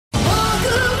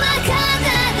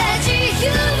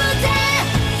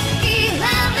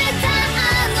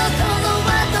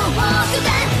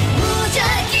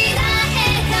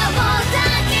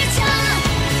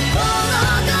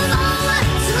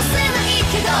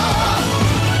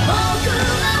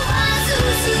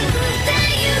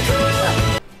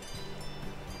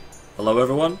Hello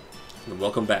everyone, and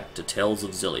welcome back to Tales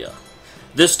of Xillia.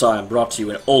 This time brought to you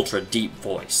in ultra deep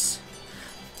voice.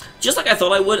 Just like I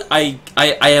thought I would, I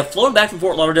have flown back from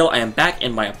Fort Lauderdale. I am back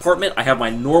in my apartment. I have my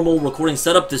normal recording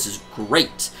setup. This is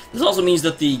great. This also means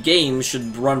that the game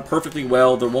should run perfectly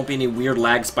well. There won't be any weird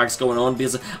lag spikes going on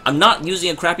because I'm not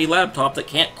using a crappy laptop that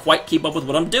can't quite keep up with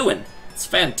what I'm doing. It's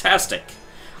fantastic.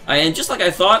 And just like I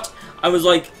thought, I was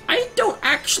like, I don't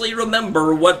actually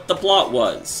remember what the plot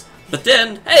was. But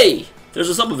then, hey, there's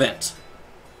a sub-event.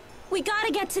 We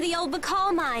gotta get to the old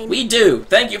Bacall mine. We do.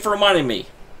 Thank you for reminding me.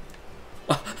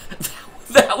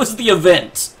 That was the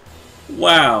event.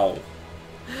 Wow.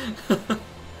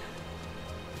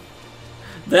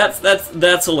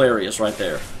 That's hilarious right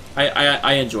there.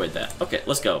 I enjoyed that. Okay,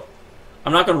 let's go.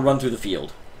 I'm not going to run through the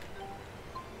field.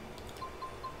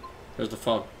 There's the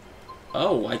fog.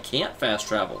 Oh, I can't fast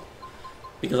travel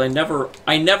because I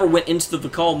never went into the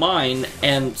Bacall mine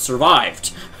and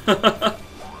survived.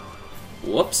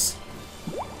 Whoops.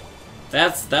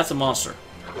 That's a monster.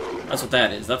 That's what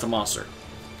that is. That's a monster.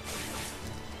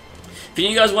 If any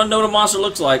of you guys want to know what a monster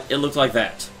looks like, it looks like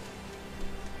that.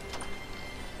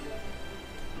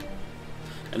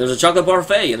 And there's a chocolate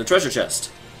parfait in a treasure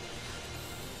chest.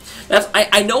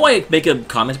 I know I make a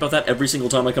comment about that every single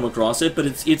time I come across it, but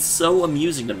it's so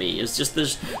amusing to me. It's just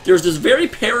there's this very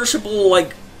perishable,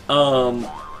 like, I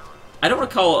don't want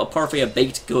to call a parfait a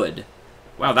baked good.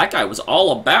 Wow, that guy was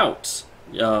all about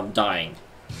dying.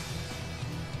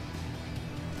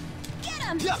 Get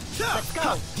him! Let's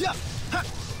go!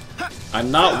 I'm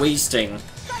not wasting.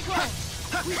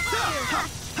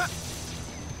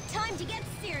 Time to get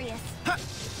serious.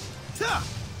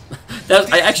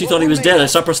 I actually thought he was dead. I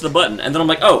started pressing the button, and then I'm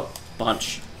like, oh,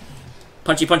 punch.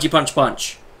 Punchy, punchy, punch,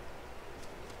 punch.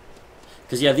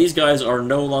 Because, yeah, these guys are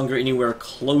no longer anywhere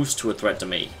close to a threat to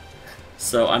me.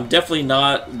 So I'm definitely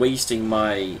not wasting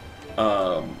my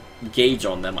gauge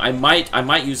on them. I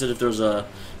might use it if there's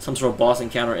some sort of boss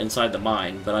encounter inside the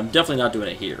mine, but I'm definitely not doing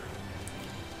it here.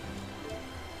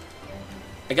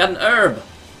 I got an herb!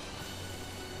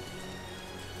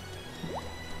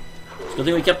 Good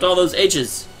thing we kept all those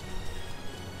H's.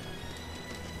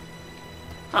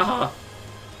 Haha.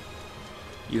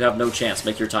 You have no chance.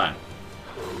 Make your time.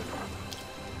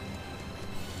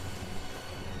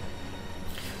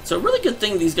 It's a really good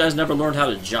thing these guys never learned how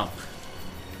to jump.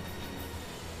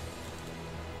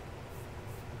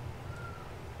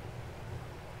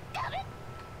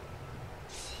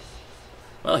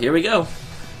 Well, here we go.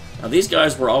 Now, these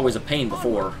guys were always a pain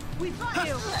before.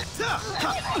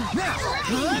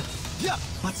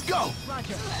 Let's go!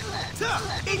 Roger.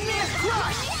 Igneous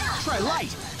crush! Try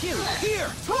light! Here!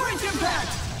 Torrent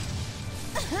impact!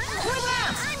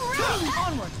 Relapse!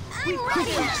 Onward! I'm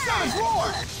ready! Roar!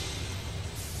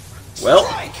 Well,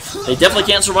 they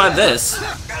definitely can't survive this.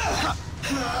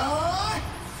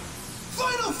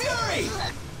 Final fury!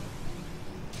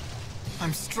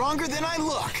 I'm stronger than I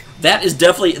look. That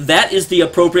is the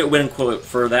appropriate win quote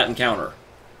for that encounter.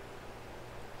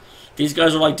 These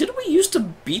guys are like, didn't we used to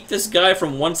beat this guy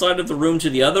from one side of the room to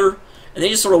the other? And they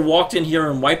just sort of walked in here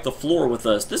and wiped the floor with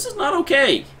us. This is not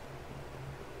okay.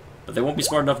 But they won't be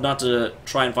smart enough not to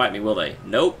try and fight me, will they?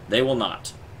 Nope, they will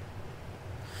not.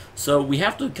 So we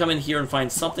have to come in here and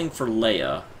find something for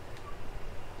Leia.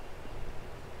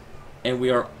 And we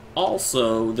are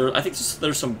also... I think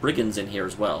there's some brigands in here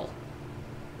as well.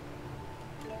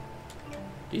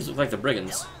 These look like the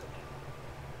brigands.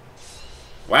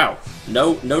 Wow.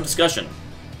 No discussion.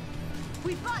 Go,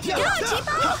 Chief!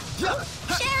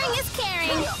 Sharing is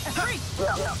caring.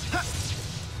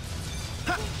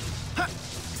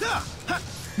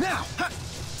 Now!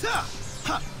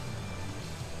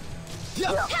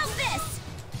 How's this?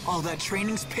 All that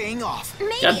training's paying off.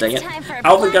 Maybe God dang it's it. time for a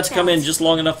Alvin got to come in blood just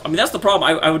long enough. I mean, that's the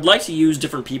problem. I would like to use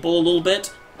different people a little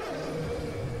bit.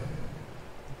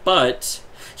 But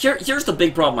here's the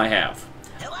big problem I have.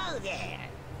 Hello there.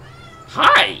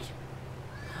 Hi!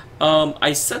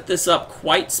 I set this up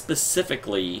quite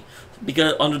specifically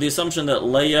because under the assumption that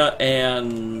Leia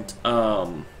and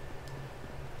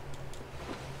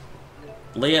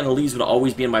Elise would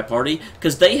always be in my party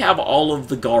because they have all of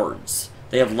the guards.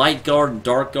 They have light guard and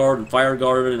dark guard and fire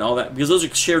guard and all that because those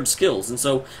are shared skills. And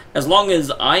so as long as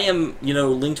I am,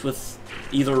 linked with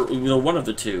either one of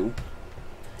the two.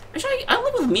 Actually, I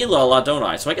link with Mila a lot, don't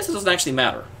I? So I guess it doesn't actually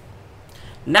matter.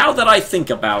 Now that I think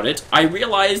about it, I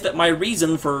realize that my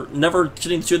reason for never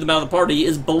getting two of them out of the party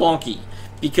is balonky.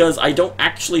 Because I don't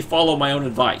actually follow my own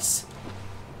advice.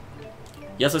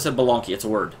 Yes, I said balonky, it's a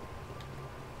word.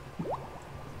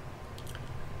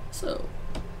 So,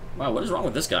 wow, what is wrong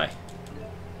with this guy?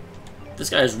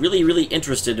 This guy is really, really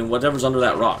interested in whatever's under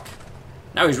that rock.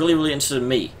 Now he's really, really interested in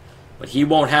me. But he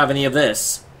won't have any of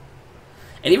this.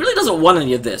 And he really doesn't want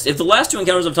any of this. If the last two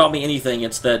encounters have taught me anything,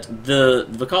 it's that the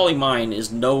Vakali Mine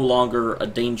is no longer a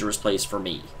dangerous place for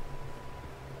me.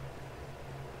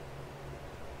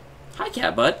 Hi,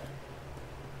 cat butt.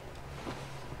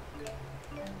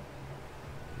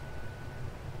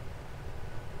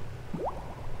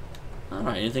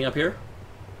 Alright, anything up here?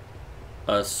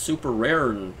 Super rare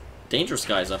and dangerous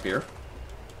guys up here.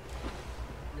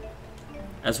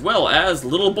 As well as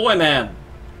Little Boy Man.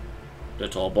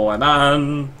 Little Boy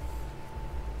Man.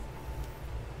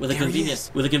 With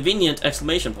a convenient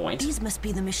exclamation point. These must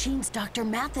be the machines Dr.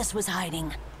 Mathis was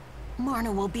hiding.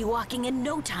 Marna will be walking in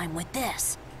no time with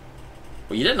this.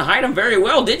 Well, you didn't hide them very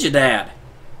well, did you, Dad?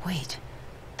 Wait,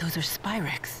 those are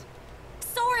Spyrex.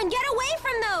 Soren, get away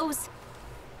from those!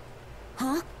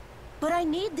 Huh? But I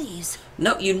need these.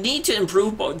 No, you need to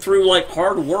improve through, like,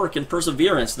 hard work and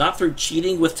perseverance, not through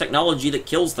cheating with technology that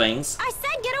kills things. I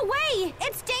said get away!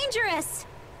 It's dangerous!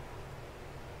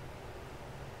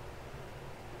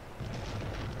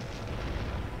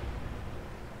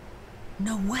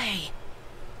 No way.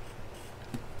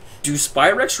 Do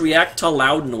Spyrex react to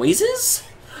loud noises?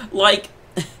 Like,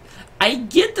 I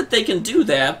get that they can do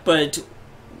that, but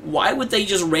why would they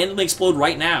just randomly explode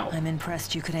right now? I'm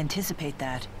impressed you could anticipate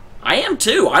that. I am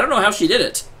too. I don't know how she did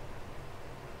it.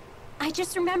 I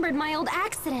just remembered my old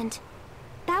accident.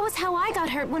 That was how I got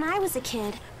hurt when I was a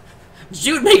kid.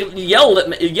 Jude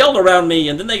yelled around me,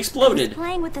 and then they I was exploded.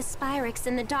 playing with the Spyrex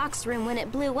in the docks room when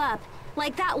it blew up,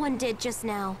 like that one did just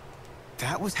now.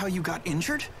 That was how you got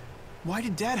injured? Why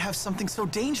did Dad have something so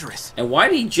dangerous? And why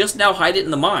did he just now hide it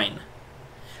in the mine?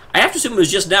 I have to assume it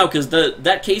was just now because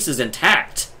that case is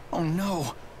intact. Oh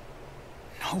no.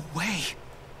 No way.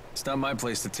 It's not my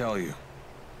place to tell you.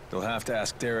 You'll have to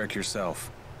ask Derek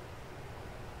yourself.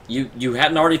 You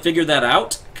hadn't already figured that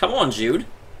out? Come on, Jude.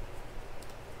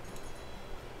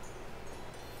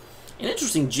 And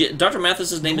interesting, Dr.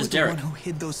 Mathis's name is Derek. You're the one who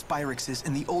hid those Spyrexes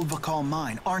in the old Vakal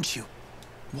mine, aren't you?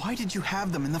 Why did you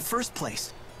have them in the first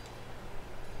place?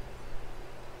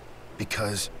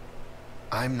 Because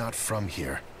I'm not from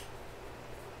here.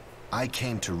 I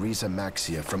came to Riza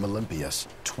Maxia from Olympias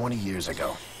 20 years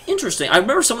ago. Interesting. I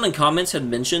remember someone in comments had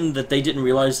mentioned that they didn't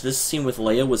realize this scene with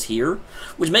Leia was here,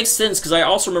 which makes sense because I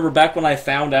also remember back when I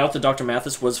found out that Dr.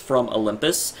 Mathis was from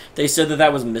Olympus, they said that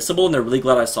that was missable and they're really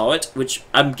glad I saw it, which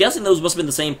I'm guessing those must have been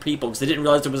the same people because they didn't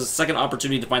realize there was a second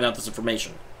opportunity to find out this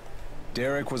information.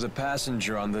 Derek was a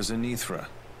passenger on the Zenithra,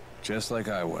 just like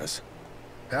I was.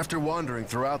 After wandering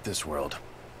throughout this world,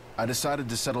 I decided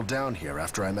to settle down here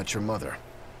after I met your mother.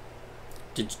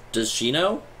 Does she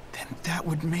know? Then that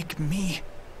would make me...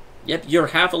 Yep, you're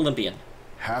half Olympian.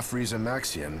 Half Riza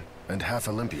Maxian and half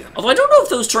Olympian. Although I don't know if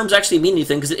those terms actually mean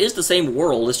anything, because it is the same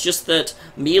world. It's just that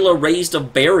Mila raised a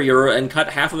barrier and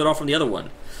cut half of it off from the other one.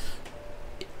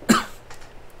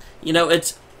 You know,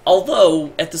 it's...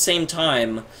 Although, at the same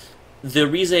time, the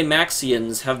Rize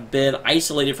Maxians have been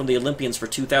isolated from the Olympians for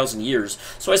 2,000 years,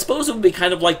 so I suppose it would be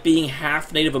kind of like being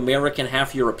half Native American,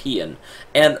 half European.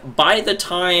 And by the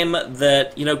time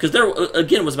that, you know, because there,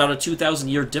 again, was about a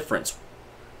 2,000-year difference.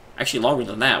 Actually, longer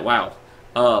than that, wow.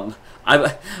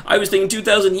 I was thinking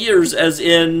 2,000 years as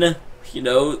in, you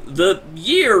know, the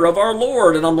year of our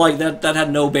Lord, and I'm like, that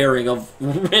had no bearing of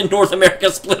when North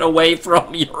America split away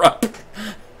from Europe.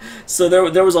 So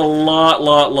there was a lot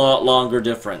longer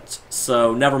difference.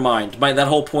 So never mind. That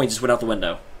whole point just went out the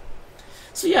window.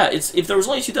 So yeah, if there was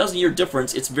only a 2,000-year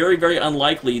difference, it's very, very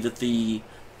unlikely that the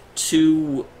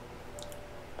two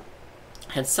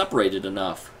had separated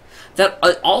enough. That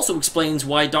also explains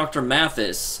why Dr.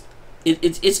 Mathis...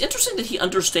 It's interesting that he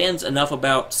understands enough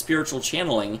about spiritual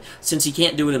channeling since he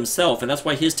can't do it himself, and that's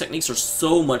why his techniques are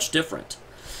so much different.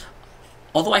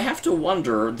 Although I have to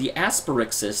wonder, the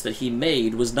Asperixis that he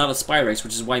made was not a Spyrex,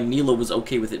 which is why Mila was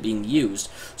okay with it being used.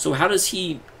 So how does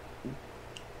he...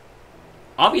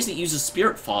 Obviously he uses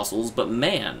spirit fossils, but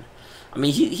man... I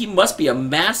mean, he must be a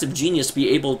massive genius to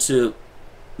be able to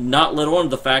not let on to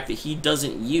the fact that he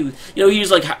doesn't use... You know,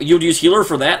 he's like, you'd use healer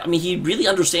for that? I mean, he really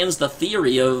understands the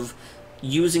theory of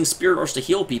using spirit ores to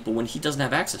heal people when he doesn't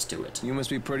have access to it. You must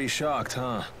be pretty shocked,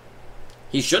 huh?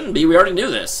 He shouldn't be, we already knew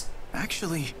this.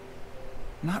 Actually,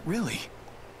 not really.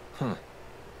 Huh.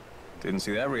 Didn't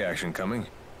see that reaction coming.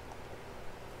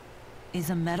 Is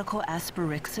a medical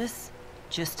asperixis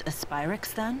just a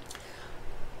Spyrex then?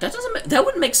 That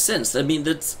wouldn't make sense. I mean,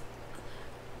 that's...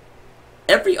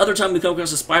 Every other time we come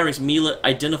across a Spyrex, Mila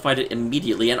identified it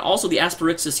immediately, and also the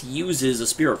Asperixis uses a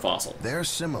spirit fossil. They're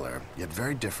similar, yet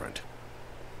very different.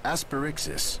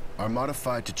 Asperixis are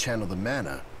modified to channel the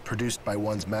mana produced by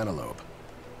one's mana lobe.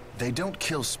 They don't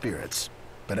kill spirits,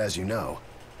 But as you know,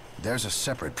 there's a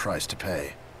separate price to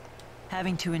pay.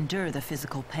 Having to endure the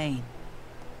physical pain.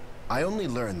 I only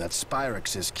learned that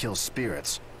Spyrexes kill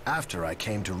spirits after I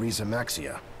came to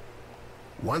Maxia.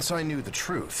 Once I knew the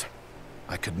truth,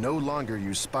 I could no longer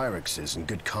use Spyrexes in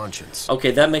good conscience.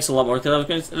 Okay, that makes a lot more. I thought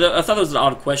that was an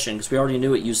odd question, because we already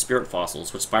knew it used spirit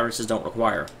fossils, which Spyrexes don't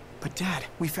require. But Dad,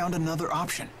 we found another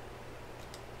option.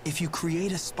 If you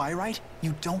create a Spyrite,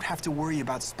 you don't have to worry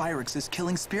about Spyrexes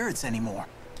killing spirits anymore.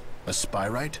 A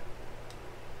Spyrite?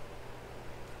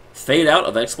 Fade out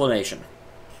of explanation.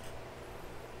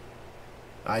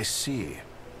 I see.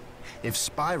 If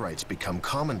Spyrites become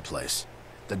commonplace,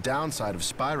 the downside of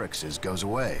Spyrexes goes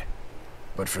away.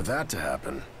 But for that to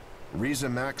happen,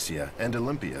 Maxia and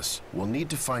Olympius will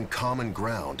need to find common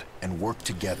ground and work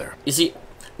together. You see,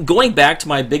 going back to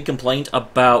my big complaint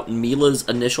about Mila's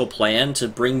initial plan to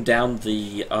bring down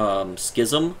the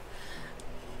schism,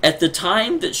 at the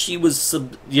time that she was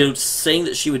saying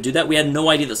that she would do that, we had no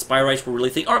idea that Spyrites were really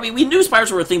a thing. Or, I mean, we knew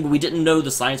Spyrites were a thing, but we didn't know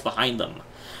the science behind them.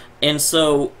 And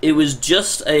so it was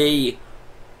just a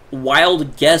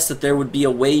wild guess that there would be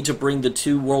a way to bring the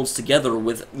two worlds together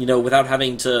with, without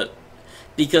having to,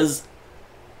 because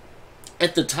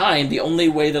at the time the only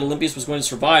way that Olympius was going to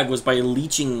survive was by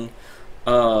leeching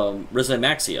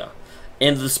Maxia,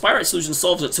 and the Spyrite solution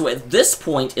solves it. So at this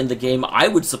point in the game, I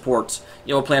would support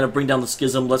a plan to bring down the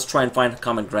schism. Let's try and find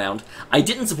common ground. I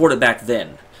didn't support it back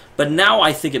then, but now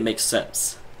I think it makes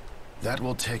sense. That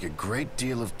will take a great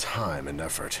deal of time and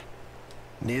effort.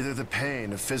 Neither the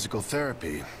pain of physical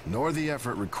therapy nor the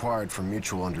effort required for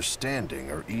mutual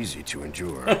understanding are easy to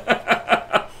endure.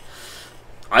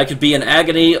 I could be in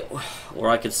agony, or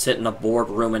I could sit in a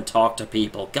boardroom and talk to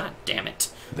people. God damn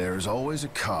it. There is always a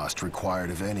cost required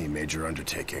of any major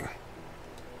undertaking.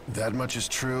 That much is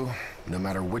true, no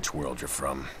matter which world you're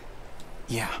from.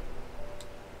 Yeah.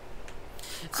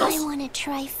 I want to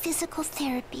try physical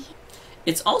therapy.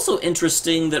 It's also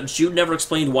interesting that Jude never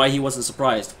explained why he wasn't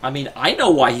surprised. I mean, I know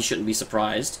why he shouldn't be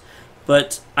surprised,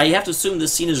 but I have to assume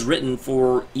this scene is written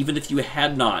for even if you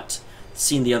had not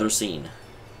seen the other scene.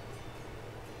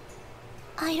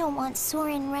 I don't want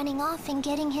Soren running off and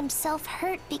getting himself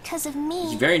hurt because of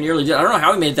me. He very nearly did. I don't know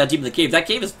how he made it that deep in the cave. That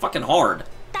cave is fucking hard.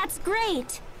 That's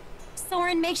great.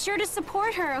 Soren, make sure to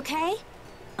support her, okay?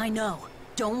 I know.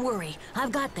 Don't worry.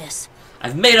 I've got this.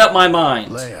 I've made up my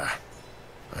mind. Leia,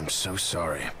 I'm so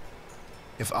sorry.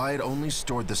 If I had only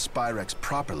stored the Spyrex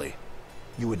properly,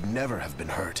 you would never have been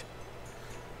hurt.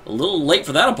 A little late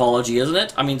for that apology, isn't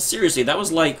it? I mean, seriously, that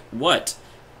was like, what,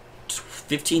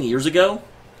 15 years ago?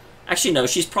 Actually, no,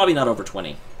 she's probably not over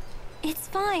 20. It's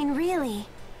fine, really.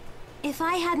 If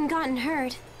I hadn't gotten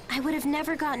hurt, I would have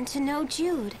never gotten to know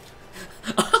Jude.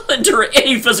 I'll endure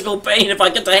any physical pain if I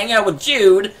get to hang out with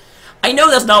Jude. I know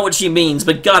that's not what she means,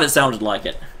 but God, it sounded like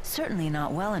it. Certainly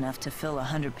not well enough to fill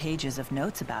 100 pages of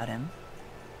notes about him.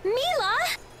 Mila!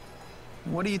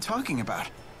 What are you talking about?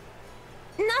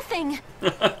 Nothing.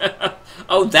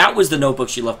 Oh, that was the notebook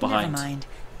she left behind. Never mind.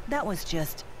 That was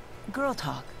just girl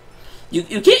talk.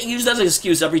 You can't use that as an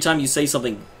excuse every time you say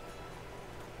something.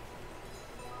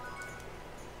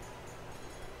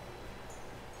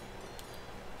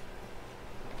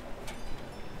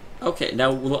 Okay,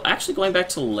 now will actually going back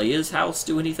to Leia's house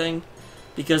do anything?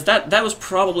 Because that was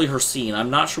probably her scene. I'm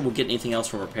not sure we'll get anything else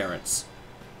from her parents.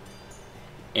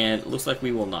 And it looks like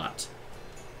we will not.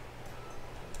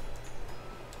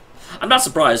 I'm not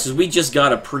surprised, because we just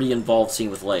got a pretty involved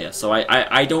scene with Leia, so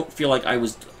I don't feel like I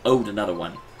was owed another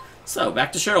one. So,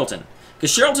 back to Cherylton.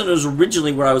 Because Cherylton was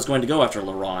originally where I was going to go after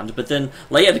LaRonde, but then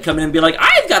Leia had to come in and be like,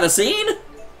 I've got a scene!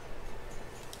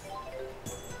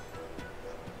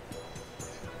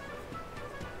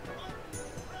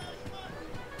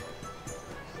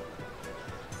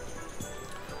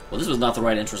 Well, this was not the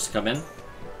right entrance to come in.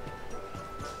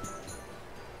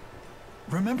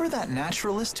 Remember that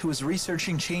naturalist who was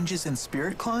researching changes in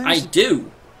spirit climbs? I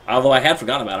do, although I had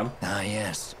forgotten about him. Ah,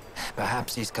 yes.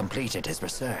 Perhaps he's completed his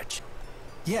research.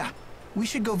 Yeah, we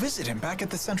should go visit him back at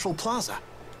the Central Plaza.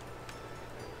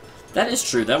 That is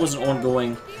true. That was an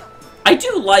ongoing... I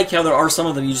do like how there are some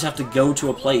of them you just have to go to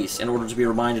a place in order to be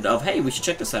reminded of, hey, we should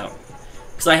check this out.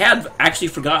 Because I had actually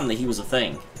forgotten that he was a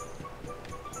thing.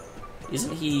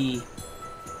 Isn't he...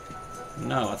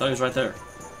 No, I thought he was right there.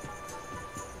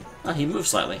 Oh, he moved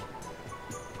slightly.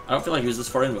 I don't feel like he was this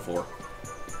far in before.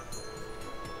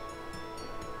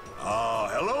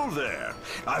 Hello there.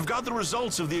 I've got the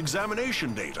results of the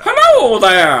examination data. Hello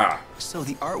there! So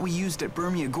the art we used at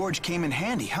Burmia Gorge came in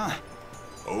handy, huh?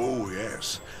 Oh,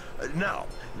 yes. Now,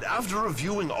 after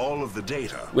reviewing all of the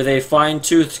data... With a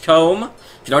fine-toothed comb?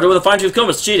 If you don't do it with a fine-toothed comb,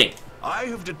 it's cheating. I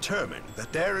have determined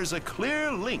that there is a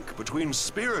clear link between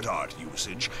spirit art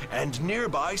usage and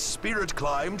nearby spirit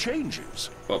climb changes.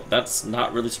 Well, that's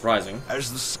not really surprising.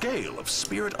 As the scale of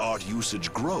spirit art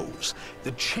usage grows,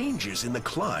 the changes in the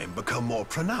climb become more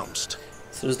pronounced.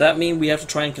 So does that mean we have to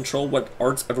try and control what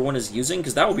arts everyone is using?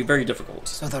 Because that would be very difficult.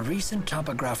 So the recent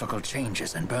topographical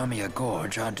changes in Burmia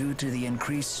Gorge are due to the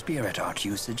increased spirit art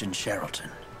usage in Sherrilton.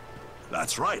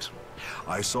 That's right.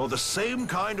 I saw the same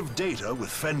kind of data with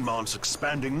Fenmont's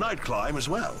expanding night climb as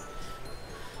well.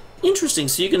 Interesting,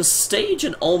 so you can stage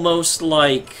an almost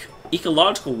like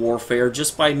ecological warfare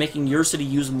just by making your city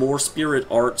use more spirit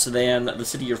arts than the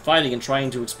city you're fighting and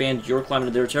trying to expand your climb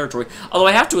into their territory. Although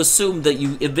I have to assume that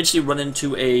you eventually run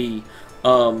into a,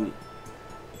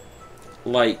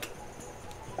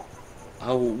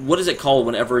 what is it called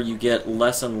whenever you get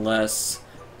less and less,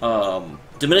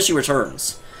 diminishing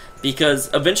returns? Because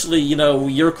eventually, you know,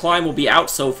 your climb will be out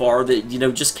so far that, you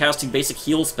know, just casting basic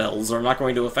heal spells are not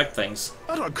going to affect things.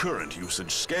 At our current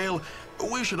usage scale,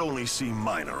 we should only see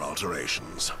minor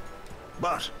alterations.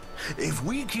 But if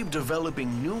we keep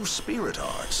developing new spirit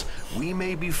arts, we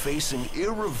may be facing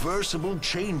irreversible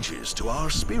changes to our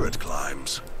spirit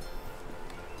climbs.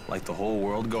 Like the whole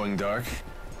world going dark?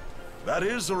 That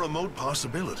is a remote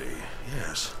possibility,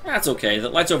 yes. That's okay,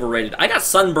 that light's overrated. I got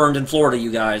sunburned in Florida,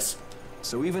 you guys.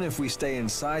 So even if we stay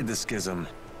inside the schism,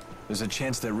 there's a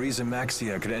chance that Riza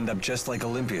Maxia could end up just like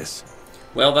Olympias.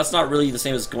 Well, that's not really the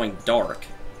same as going dark.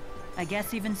 I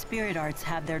guess even spirit arts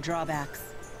have their drawbacks.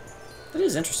 That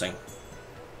is interesting.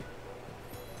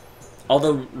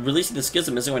 Although, releasing the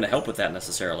schism isn't going to help with that,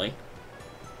 necessarily.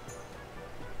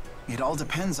 It all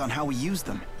depends on how we use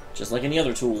them. Just like any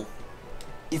other tool.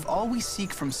 If all we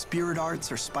seek from spirit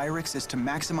arts or Spyrix is to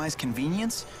maximize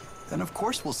convenience, then of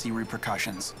course we'll see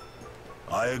repercussions.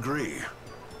 I agree.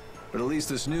 But at least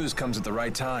this news comes at the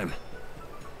right time.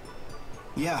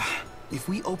 Yeah, if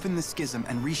we open the schism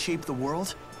and reshape the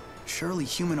world, surely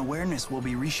human awareness will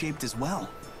be reshaped as well.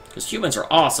 Because humans are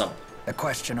awesome. The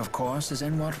question, of course, is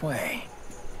in what way?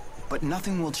 But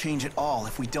nothing will change at all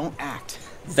if we don't act.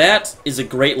 That is a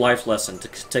great life lesson to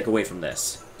take away from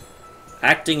this.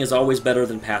 Acting is always better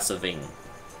than passiving.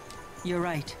 You're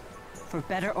right. For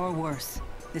better or worse,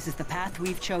 this is the path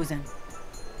we've chosen.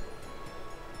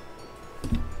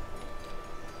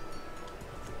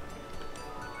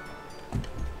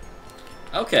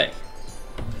 Okay.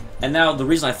 And now, the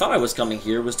reason I thought I was coming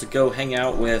here was to go hang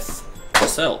out with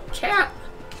Marcel. Cat!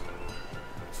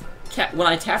 Cat, when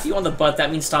I tap you on the butt, that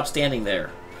means stop standing there.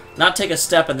 Not take a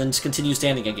step and then just continue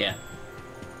standing again.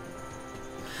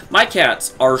 My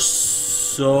cats are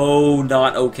so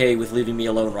not okay with leaving me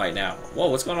alone right now. Whoa,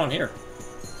 what's going on here?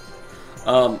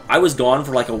 I was gone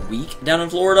for like a week down in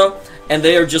Florida, and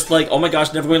they are just like, oh my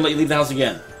gosh, never going to let you leave the house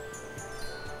again.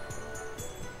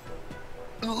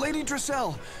 Lady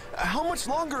Drissel, how much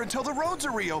longer until the roads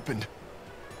are reopened?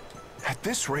 At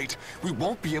this rate, we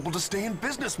won't be able to stay in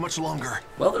business much longer.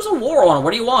 Well, there's a war on.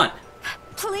 What do you want?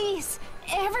 Please,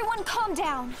 everyone calm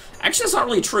down. Actually, that's not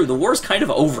really true. The war's kind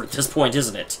of over at this point,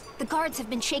 isn't it? The guards have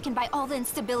been shaken by all the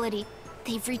instability.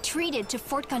 They've retreated to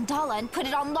Fort Gondala and put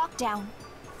it on lockdown.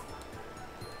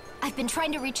 I've been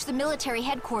trying to reach the military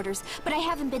headquarters, but I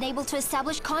haven't been able to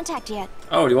establish contact yet.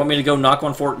 Oh, do you want me to go knock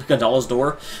on Fort Gondala's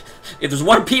door? If there's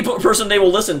one person they will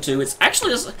listen to, it's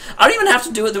actually just... I don't even have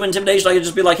to do it through intimidation. I can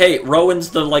just be like, hey, Rowan's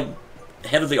the, like,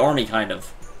 head of the army, kind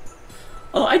of.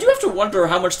 Although I do have to wonder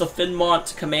how much the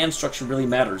Finmont command structure really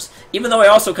matters. Even though I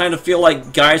also kind of feel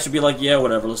like Gaius would be like, yeah,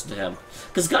 whatever, listen to him.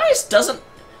 Because Gaius doesn't...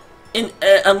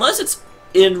 unless it's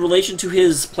in relation to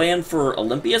his plan for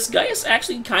Olympias, Gaius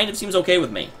actually kind of seems okay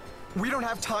with me. We don't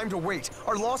have time to wait.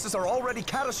 Our losses are already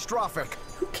catastrophic.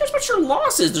 Who cares what your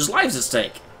loss is? There's lives at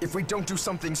stake. If we don't do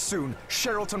something soon,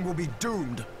 Sherrilton will be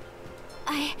doomed.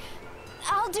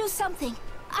 I'll do something.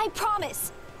 I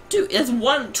promise. Dude, it's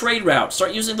one trade route.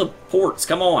 Start using the ports.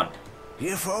 Come on.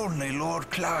 If only Lord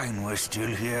Klein were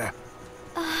still here.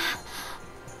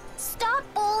 Stop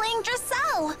bullying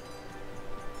Drissel.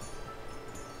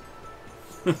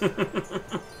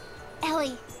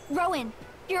 Ellie, Rowan,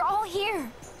 you're all here.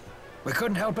 We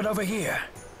couldn't help it over here.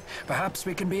 Perhaps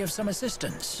we can be of some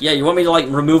assistance. Yeah, you want me to, like,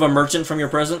 remove a merchant from your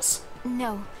presence?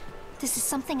 No. This is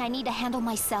something I need to handle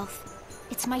myself.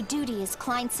 It's my duty as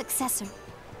Klein's successor.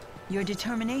 Your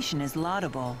determination is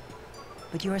laudable,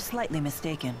 but you are slightly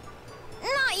mistaken.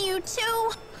 Not you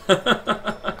too!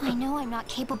 I know I'm not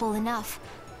capable enough,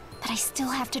 but I still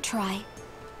have to try.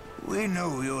 We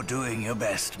know you're doing your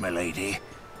best, milady.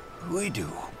 We do.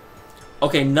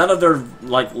 Okay, none of their,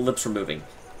 like, lips are moving.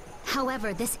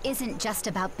 However, this isn't just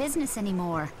about business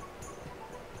anymore.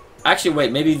 Actually,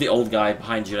 wait, maybe the old guy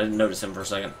behind you. I didn't notice him for a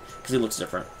second, because he looks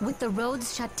different. With the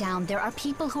roads shut down, there are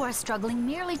people who are struggling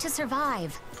merely to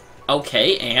survive.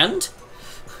 Okay, and?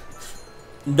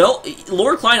 No,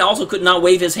 Lord Klein also could not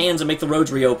wave his hands and make the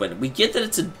roads reopen. We get that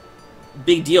it's a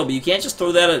big deal, but you can't just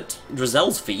throw that at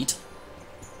Drizel's feet.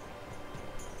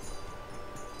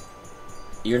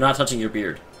 You're not touching your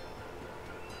beard.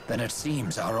 Then it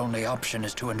seems our only option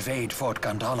is to invade Fort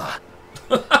Gondola.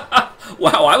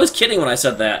 Wow, I was kidding when I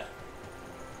said that.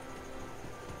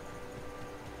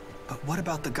 But what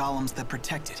about the golems that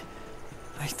protect it?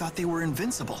 I thought they were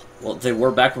invincible. Well, they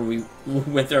were back when we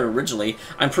went there originally.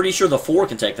 I'm pretty sure the 4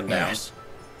 can take them down. Yes.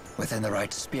 Within the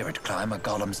right spirit climb, a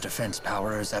golem's defense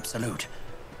power is absolute.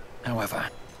 However...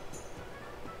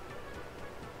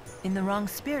 In the wrong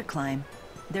spirit climb,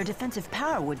 their defensive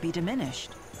power would be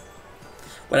diminished.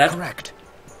 Correct.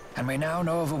 And we now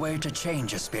know of a way to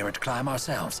change a spirit climb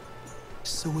ourselves.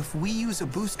 So if we use a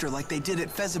booster like they did at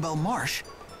Fezabel Marsh...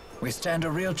 we stand a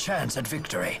real chance at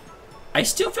victory. I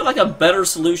still feel like a better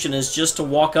solution is just to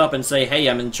walk up and say, hey,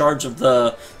 I'm in charge of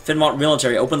the Finmont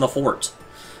military, open the fort.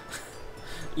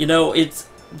 You know, it's...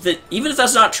 even if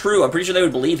that's not true, I'm pretty sure they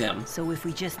would believe him. So if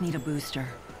we just need a booster,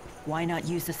 why not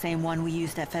use the same one we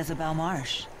used at Fezabel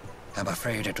Marsh? I'm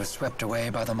afraid it was swept away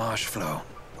by the marsh flow.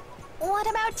 What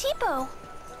about Tipo?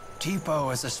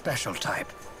 Tipo is a special type.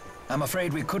 I'm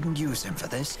afraid we couldn't use him for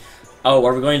this. Oh,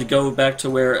 are we going to go back to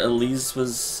where Elise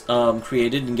was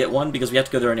created and get one? Because we have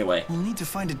to go there anyway. We'll need to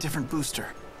find a different booster.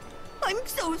 I'm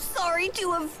so sorry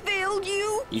to have failed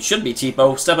you. You should be,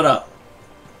 Tipo. Step it up.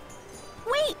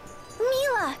 Wait,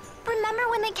 Mila, remember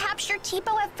when they captured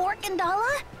Tipo at Fort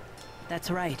Gondola? That's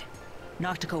right.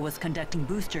 Noctico was conducting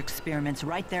booster experiments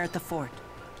right there at the fort.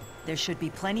 There should be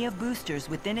plenty of boosters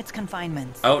within its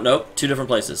confinements. Oh, nope. 2 different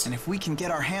places. And if we can get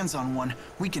our hands on one,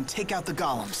 we can take out the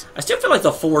golems. I still feel like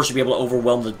the 4 should be able to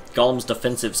overwhelm the golem's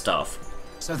defensive stuff.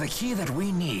 So the key that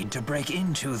we need to break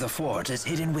into the fort is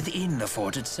hidden within the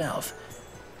fort itself.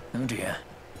 Oh dear.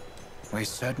 We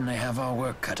certainly have our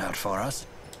work cut out for us.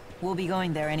 We'll be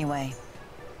going there anyway.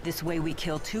 This way we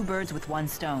kill 2 birds with 1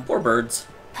 stone. 4 birds.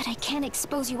 But I can't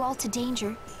expose you all to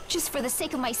danger, just for the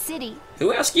sake of my city.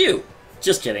 Who asked you?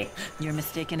 Just kidding. You're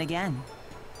mistaken again.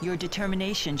 Your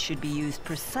determination should be used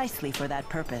precisely for that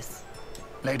purpose.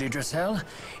 Lady Drissel,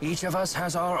 each of us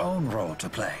has our own role to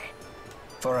play.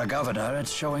 For a governor,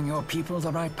 it's showing your people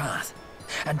the right path,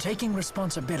 and taking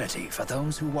responsibility for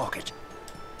those who walk it.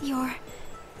 You're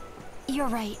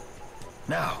right.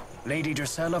 Now, Lady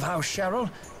Drissel of House Cheryl,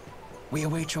 we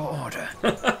await your order.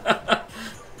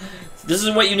 This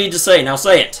is what you need to say. Now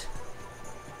say it.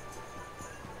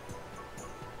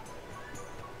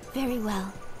 Very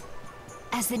well.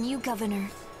 As the new governor,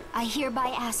 I hereby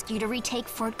ask you to retake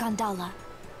Fort Gondola.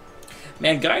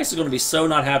 Man, Gaius is going to be so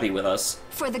not happy with us.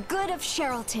 For the good of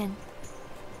Sherrilton.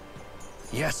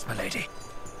 Yes, milady.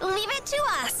 Leave it to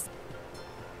us!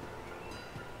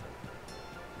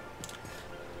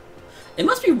 It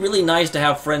must be really nice to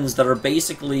have friends that are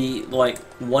basically, like,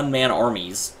 one-man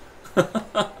armies.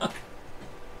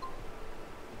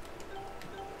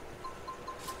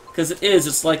 Because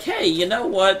it's like, hey, you know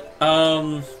what?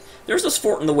 There's this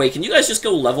fort in the way. Can you guys just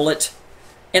go level it?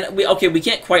 And we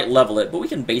can't quite level it, but we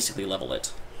can basically level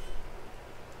it.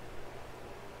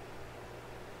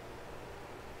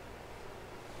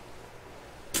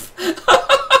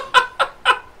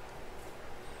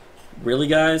 Really,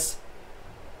 guys?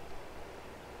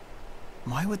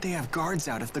 Why would they have guards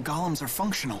out if the golems are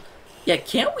functional? Yeah,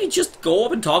 can't we just go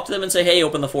up and talk to them and say, hey,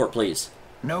 open the fort, please?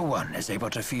 No one is able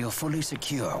to feel fully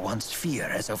secure once fear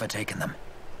has overtaken them.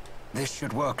 This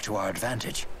should work to our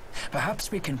advantage.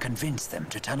 Perhaps we can convince them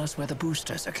to tell us where the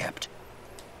boosters are kept.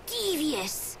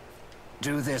 Devious!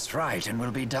 Do this right and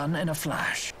we'll be done in a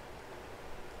flash.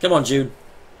 Come on, Jude.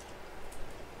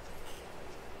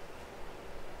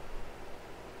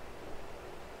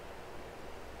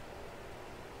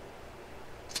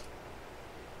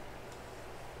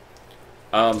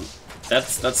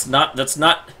 That's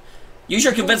not... Use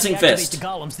your convincing fist. The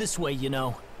golems this way, you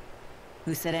know.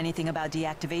 Who said anything about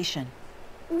deactivation?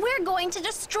 We're going to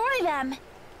destroy them!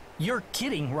 You're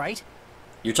kidding, right?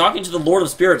 You're talking to the Lord of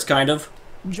Spirits, kind of.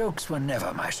 Jokes were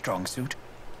never my strong suit.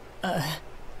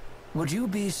 Would you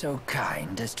be so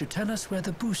kind as to tell us where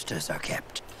the boosters are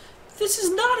kept? This is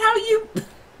not how you...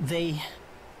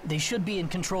 They should be in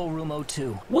Control Room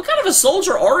 02. What kind of a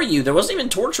soldier are you? There wasn't even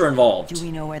torture involved. Do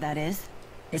we know where that is?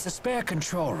 It's a spare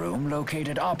control room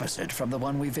located opposite from the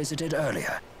one we visited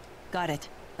earlier. Got it.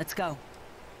 Let's go.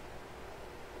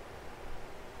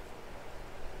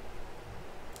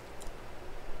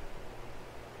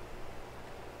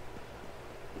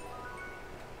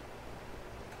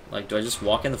 Like, do I just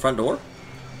walk in the front door?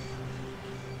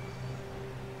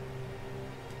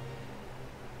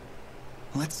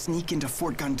 Let's sneak into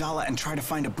Fort Gondola and try to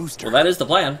find a booster. Well, that is the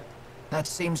plan. That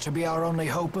seems to be our only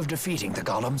hope of defeating the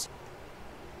golems.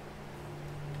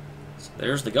 So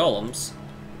there's the golems.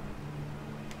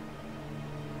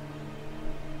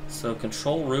 So,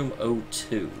 control room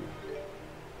 02.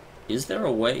 Is there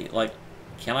a way, like,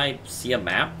 can I see a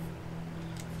map?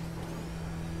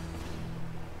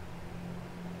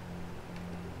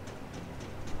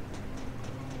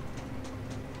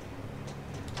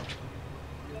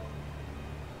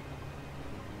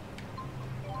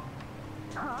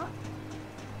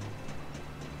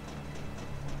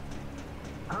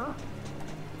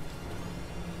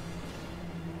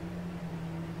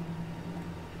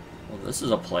 Well, this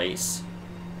is a place.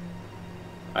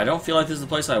 I don't feel like this is the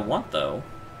place I want, though.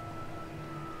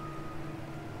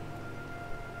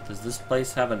 Does this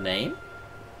place have a name?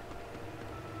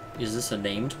 Is this a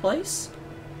named place?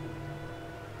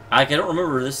 I don't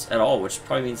remember this at all, which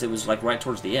probably means it was like right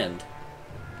towards the end.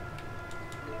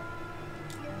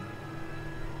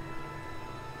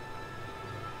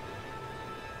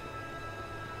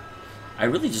 I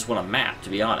really just want a map, to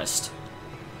be honest.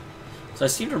 So I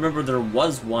seem to remember there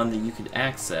was one that you could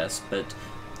access, but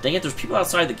dang it, there's people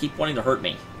outside that keep wanting to hurt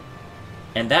me.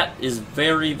 And that is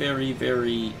very, very,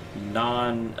 very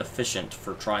non-efficient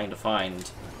for trying to find.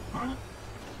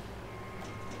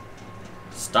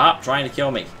 Stop trying to kill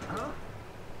me.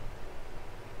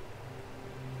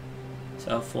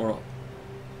 South floor.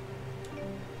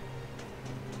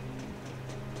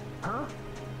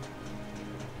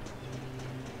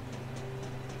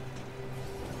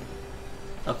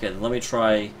 Okay, then let me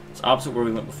try. It's opposite where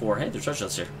we went before. Hey, there's treasure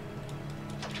chests here.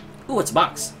 Ooh, it's a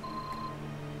box.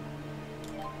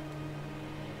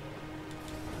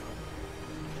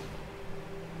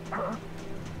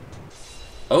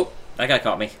 Oh, that guy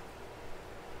caught me.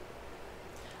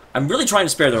 I'm really trying to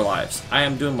spare their lives. I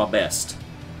am doing my best.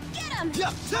 Get him!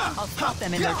 I'll stop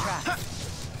them in their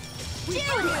tracks.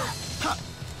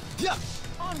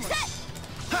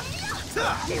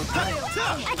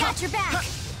 I got your back.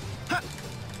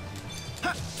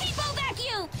 People back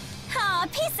you! Aw,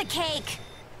 piece of cake.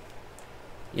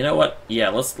 You know what? Yeah,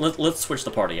 let's switch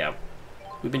the party out.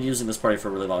 We've been using this party for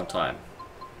a really long time.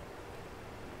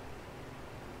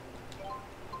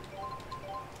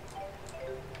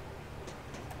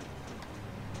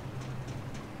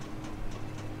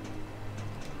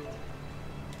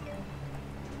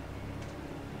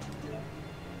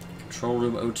 Control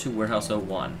room 02, warehouse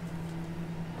 01.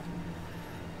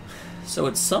 So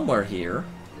it's somewhere here.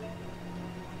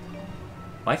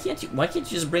 Why can't you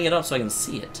just bring it up so I can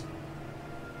see it?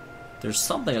 There's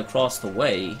something across the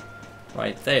way,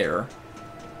 right there.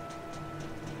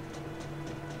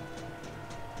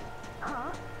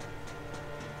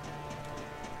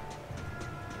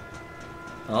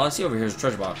 All I see over here is a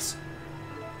treasure box.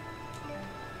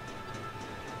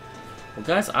 Well,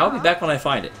 guys, I'll be back when I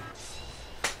find it.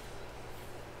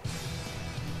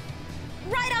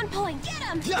 Right on point. Get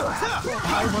him!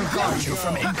 I will guard you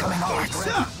from incoming arts.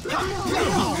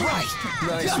 All right.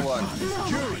 Nice one.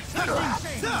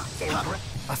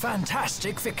 A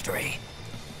fantastic victory.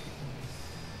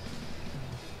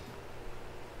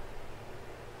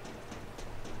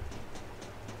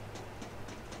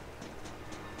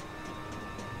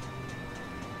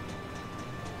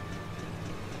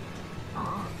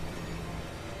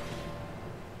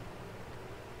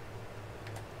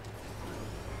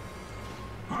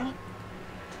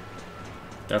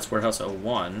 That's warehouse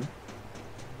 01.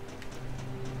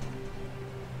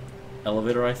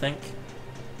 Elevator, I think.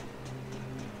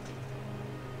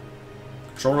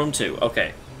 Control room 2.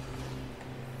 Okay.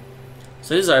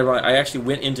 So this is ironic. I actually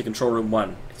went into control room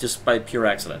 1 just by pure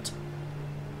accident.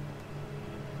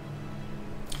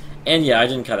 And yeah, I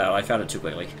didn't cut out. I found it too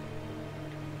quickly.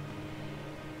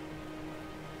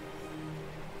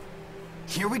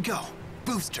 Here we go.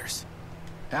 Boosters.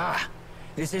 Ah,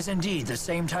 this is indeed the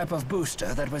same type of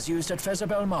booster that was used at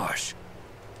Fezabel Marsh.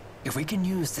 If we can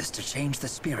use this to change the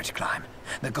spirit climb,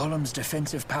 the golem's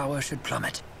defensive power should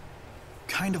plummet.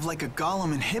 Kind of like a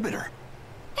golem inhibitor.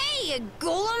 Hey, a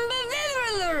golem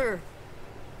beviviler!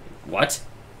 What?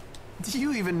 Do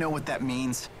you even know what that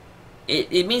means?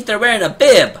 It means they're wearing a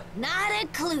bib! Not a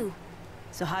clue.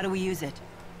 So how do we use it?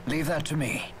 Leave that to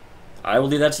me. I will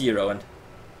leave that to you, Rowan.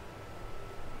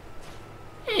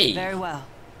 Hey! Very well.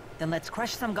 Then let's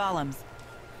crush some golems.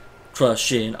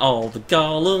 Crushing all the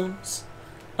golems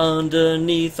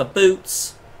underneath the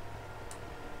boots.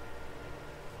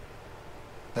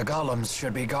 The golems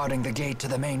should be guarding the gate to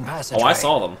the main passageway. Oh, I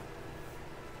saw them.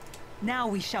 Now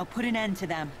we shall put an end to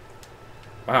them.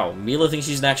 Wow, Mila thinks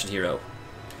she's an action hero.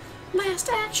 Last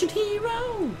action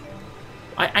hero!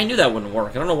 I knew that wouldn't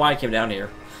work. I don't know why I came down here.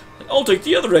 Like, I'll take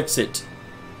the other exit.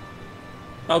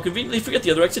 I'll conveniently forget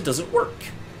the other exit doesn't work.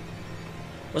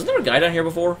 Wasn't there a guy down here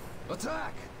before?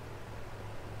 Attack!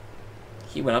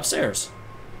 He went upstairs.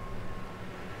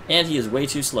 And he is way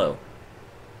too slow.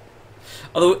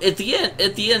 Although at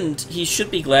the end, he should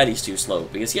be glad he's too slow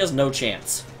because he has no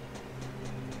chance.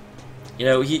 You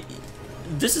know,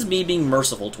 this is me being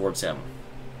merciful towards him.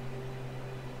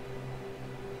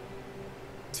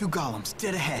 2 golems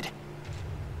dead ahead.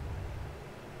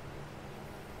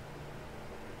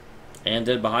 And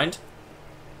dead behind.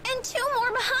 And 2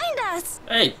 more behind us!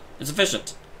 Hey, it's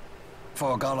efficient.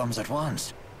 4 golems at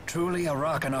once. Truly a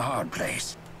rock and a hard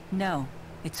place. No,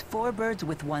 it's 4 birds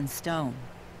with 1 stone.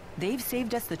 They've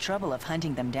saved us the trouble of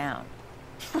hunting them down.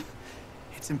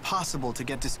 It's impossible to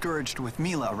get discouraged with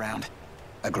Mila around.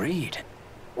 Agreed.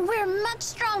 We're much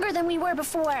stronger than we were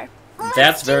before.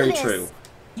 That's very true.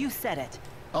 You said it.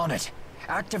 On it.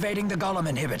 Activating the golem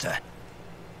inhibitor.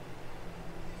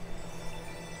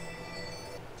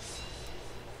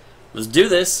 Let's do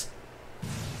this.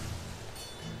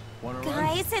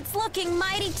 Guys, it's looking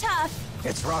mighty tough.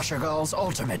 It's Roshagal's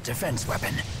ultimate defense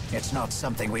weapon. It's not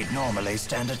something we'd normally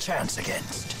stand a chance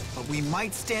against. But we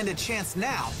might stand a chance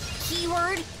now.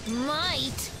 Keyword,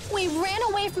 might. We ran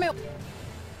away from it.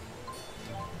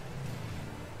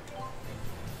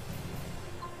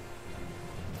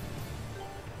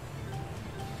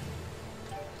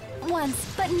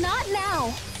 Once, but not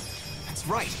now. That's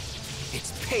right.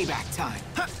 It's payback time.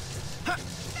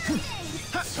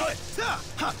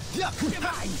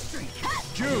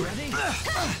 Jude!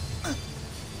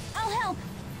 I'll help.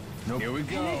 Nope. Here we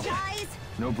go. Energize.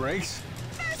 No breaks?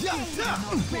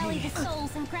 Rally the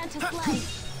souls and grant us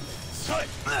life.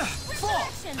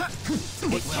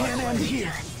 Resurrection. It can't end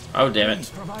here. Oh, damn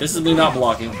it. This is me not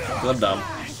blocking. I'm dumb.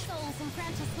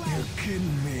 You're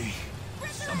kidding me.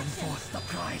 Summon forth the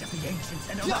pride of the ancients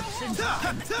and erupts in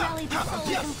time. Rally the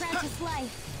souls and grant us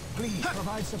life. Please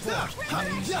provide support.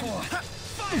 Please forth.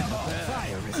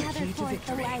 Fire is the Gather key to forth the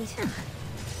victory. light.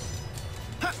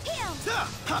 Heal!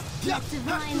 Let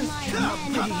divine light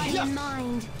mend body and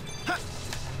mind.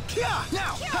 Cure!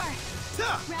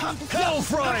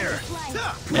 Hellfire!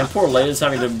 Man, poor Leia's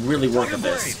having to really work at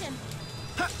this.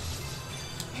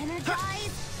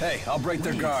 Energize! Hey, I'll break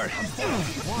their guard.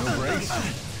 No breaks?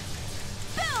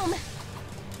 Boom!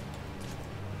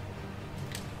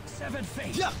 Severed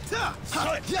fate.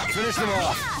 Finish them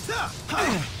off.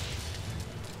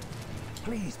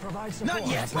 Please provide support.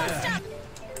 Not yet. Stop!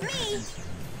 Me!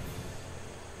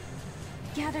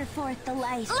 Gather forth the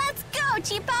light. Let's go,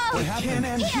 Cheapo! It can't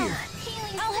end here.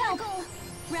 Healing I'll help.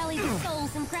 Rally the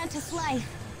souls and grant us life.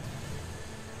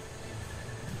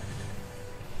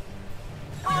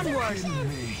 Onward! Kidding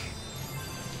me.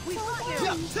 We got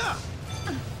you.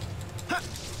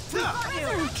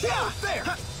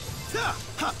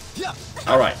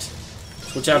 Alright.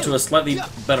 Switch out to a slightly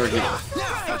better healer.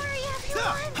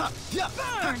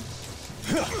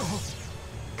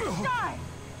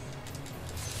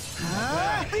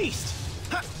 Beast!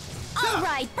 All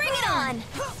right, bring it on.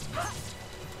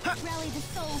 Rally the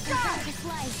souls and grant us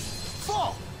life.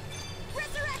 Fall!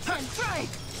 Resurrection.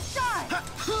 Strike!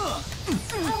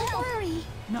 Don't worry.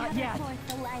 Not yet. Gather forth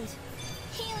the light.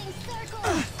 Healing circle.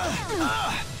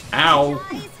 Ow.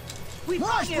 We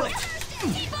got you.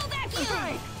 Keep all back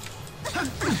here.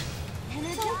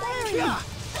 Energize.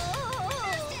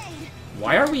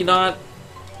 Why are we not...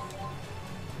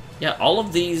 Yeah, all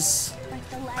of these... Like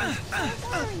the light.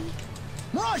 Don't worry.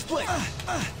 Mirage Blade! Gather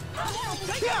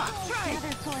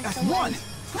forth That's the one!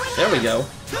 light. There we go.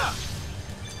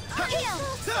 Heal.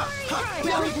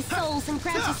 Rally the souls and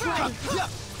grant us life.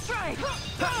 Strike!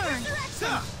 Burn!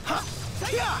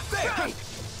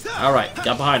 Alright,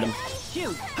 got behind him.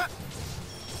 Shoot!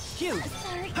 Shoot!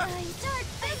 Sorry, guys. Dark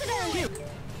visitor.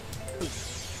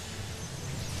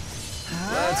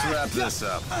 Let's wrap this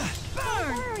up.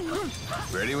 Burn.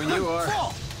 Ready when you are.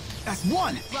 Fall! That's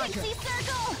one! Pixie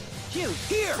circle. Shoot!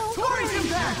 Here! Don't Torrent worry.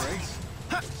 impact!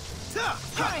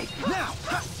 Strike! Now!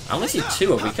 I only see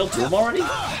 2. Have we killed 2 of them already?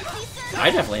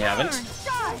 I definitely haven't.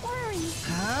 Don't worry.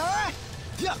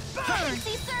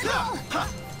 Pixie circle.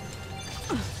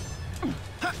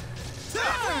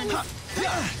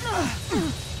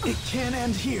 It can't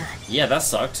end here. Yeah, that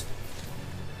sucked.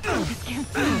 It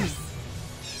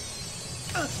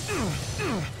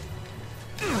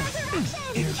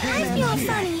can't I end feel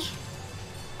here. funny.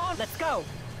 On, let's go!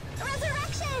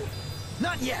 Resurrection.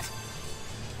 Not yet.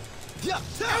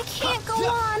 I can't go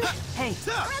on. Hey,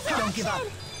 Resurrection. don't give up.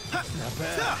 Not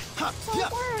bad.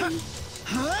 Don't worry.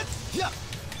 I'm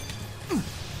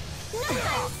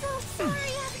so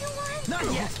sorry, everyone. Not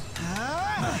yet.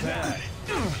 Not bad.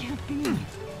 Can't be.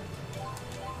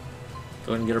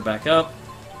 Go ahead and get her back up.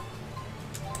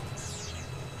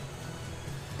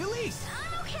 Elise!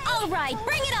 All right,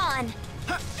 bring it on.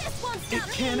 This won't stop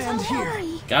It can't end here.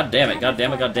 God damn it, god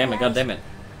damn it, god damn it, god damn it.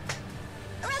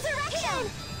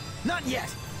 Resurrection. Not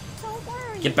yet. Don't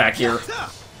worry. Get back here.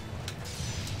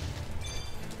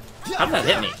 How did that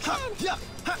hit me? I'm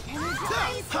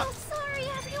so sorry,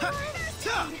 everyone.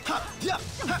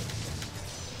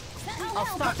 I'll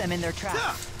stop them in their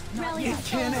tracks. It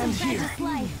can't end here.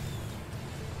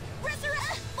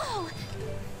 Resurrect. Whoa.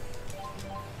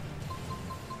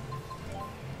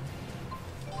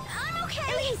 I'm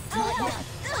okay. Elise.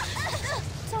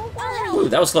 Don't worry. Ooh,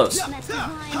 that was close. Let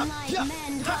divine light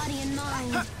mend body and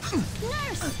mind.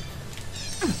 Nurse.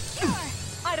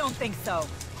 I don't think so.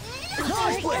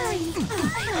 Don't worry. I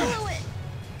it.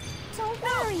 Don't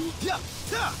worry.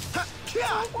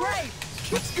 Don't worry.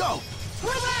 Let's go!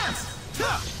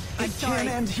 It can't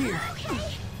end here.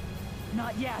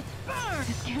 Not yet.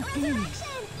 This can't be.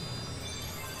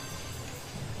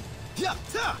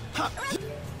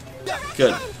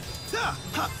 Good.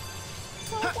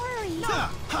 Don't worry.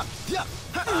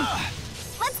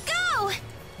 Let's go.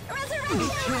 Resurrection.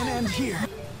 It can't end here.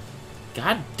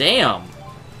 God damn.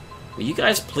 Will you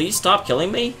guys please stop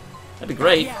killing me? That'd be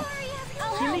great.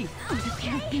 Elise, this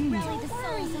can't be. Rally the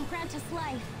souls and grant us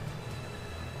life.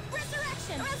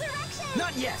 Resurrection. Resurrection.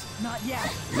 Not yet. Not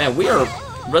yet. Man, we are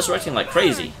resurrecting like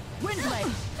crazy. Windblade.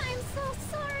 I'm so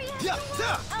sorry.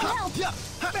 I'll help.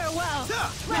 Farewell.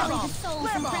 Rally the souls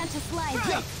and grant us life.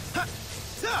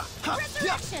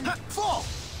 Resurrection. Fall!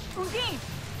 Undine.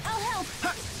 I'll help.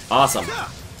 Awesome.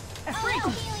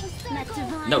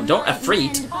 No, don't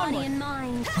Efreet. Body and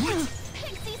mind.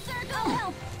 Pixie circle. I'll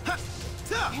help.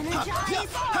 Energize.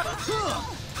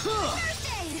 First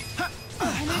aid.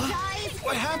 Energize.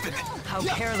 What happened? How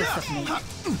careless of me.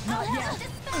 Not yet.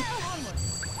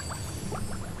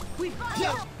 We've got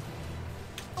you.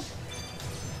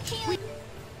 Healing.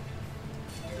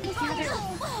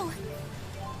 Whoa.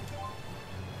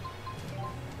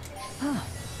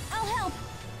 I'll help.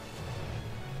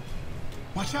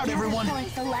 Watch out, everyone. Gather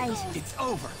forth the light. It's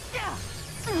over.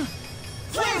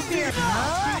 Flames here.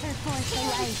 Gather forth the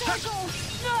light.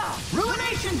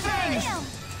 Ruination phase!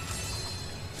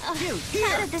 How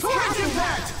Here! did this Torrent happen?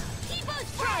 impact! T-Boost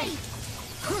spray.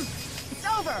 It's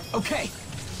over. Okay.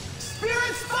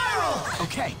 Spirit spiral!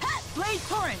 Okay. Blade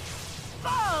torrent.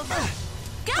 Fall.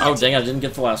 Oh, dang, I didn't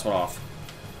get the last one off.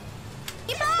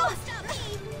 Stop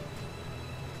me.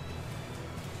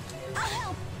 I'll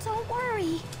help. Don't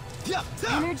worry.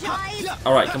 Energize.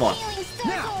 Alright, come on. Healing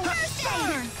circle. First aid.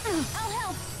 I'll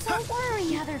help. Don't worry.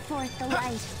 Gather forth the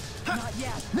light. Not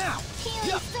yet. Now!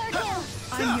 Healing circle.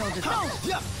 I'm yielded. I'm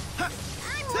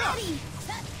ready.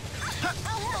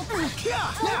 I'll help.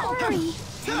 Don't worry.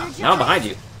 Energize. Now I'm behind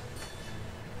you.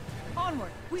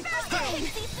 Onward. We've got you.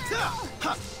 Pixie circle.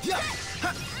 I'm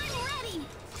ready.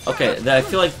 Okay, I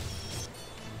feel like...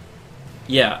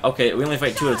 Yeah, okay, we only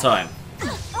fight two at a time.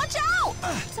 Watch out!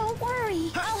 Don't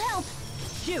worry. I'll help.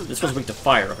 Shoot. This one's weak to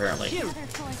fire, apparently. Shoot. Gather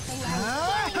forth the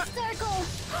light. Healing circle.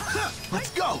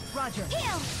 Let's go! Roger.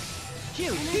 Heal.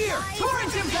 Shoot. Here!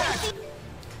 Torrent impact!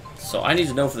 So I need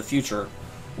to know for the future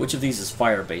which of these is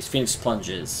fire-based. Phoenix Plunge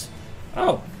is.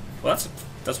 Oh, well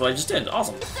that's what I just did.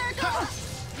 Awesome. Circle.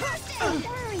 Don't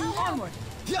worry. Onward.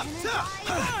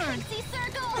 Energize. Pixie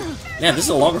circle. Man, this is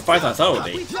a longer fight than I thought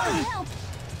it would be. I'll help.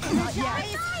 Not yet.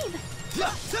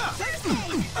 First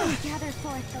aid. Gather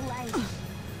forth the light.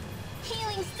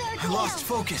 Healing circle. I lost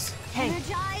focus. Hey,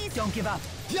 Energize. don't give up.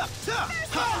 First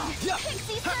aid.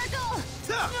 Pixie circle.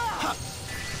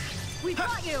 We've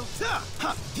got you.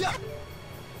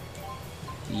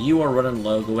 You are running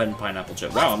low. Go ahead and pineapple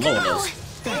chip. Wow, I'm low on those.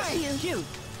 Thank you. Shoot.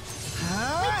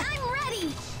 I'm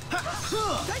ready.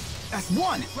 That's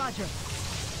one! Roger.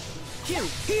 Shoot.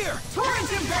 Here!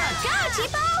 Torrent impact! Go,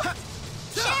 Tipo.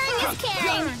 Sharing is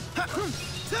caring.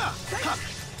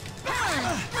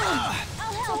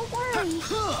 Don't worry.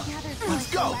 Gather forth Let's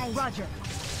the go. light. Roger.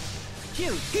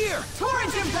 Shoot. Here!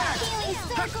 Torrent impact! Healing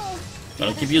circle.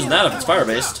 Don't keep using that if it's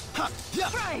fire-based.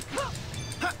 Strike.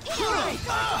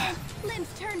 Limbs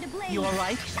turn to blade. You all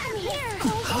right? I'm here.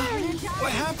 Don't worry.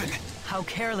 What happened? How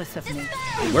careless of me.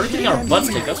 We're getting our butts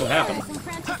kicked. That's what happened.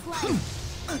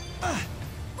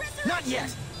 Not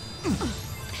yet!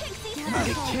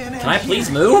 Can I please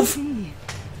move?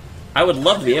 I would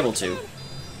love to be able to.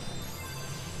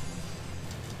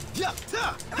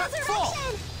 Fall!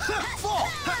 Fall!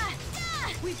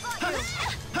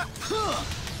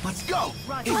 Let's go!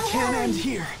 It can't end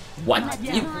here. What?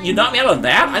 You knocked me out of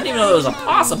that? I didn't even know there was a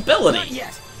possibility.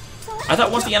 I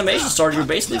thought once the animation started, you were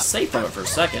basically safe from it for a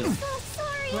second.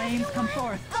 Flames come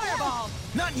forth. Fireball!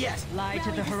 Not yet! Lie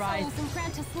to the horizon.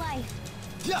 Resurrection.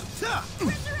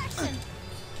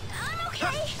 I'm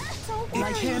okay. Don't worry.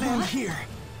 I can't end here.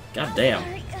 God damn.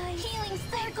 Healing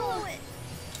circle.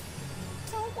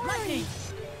 Don't worry.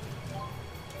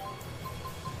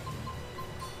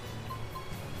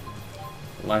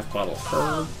 Life bottle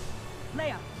herb.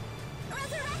 Leia.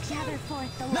 Resurrection. Gather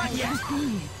forth the light. Not yet! I'm so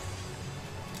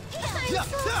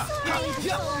sorry. The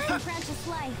soul from Francis'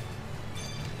 life.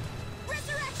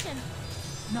 Resurrection.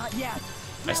 Not yet.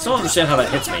 I still don't understand how that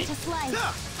hits me.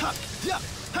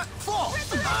 Fall!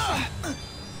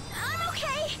 I'm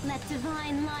okay. Let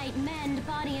divine light mend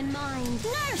body and mind.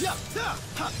 Nurse.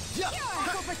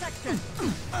 Full protection.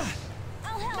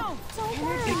 I'll help. Don't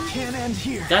worry. It can't end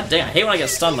here. God damn, I hate when I get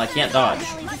stunned and I can't dodge.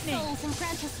 Rally the soul from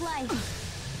Francis' life.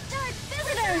 Dark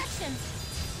visitor.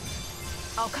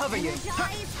 I'll cover you.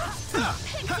 Pixie circle.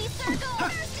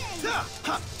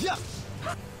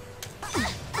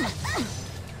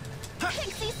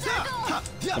 Pixie circle.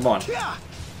 Come on.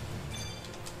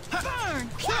 Burn.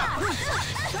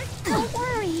 Don't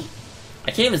worry.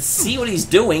 I can't even see what he's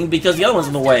doing because the other one's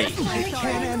in the way. It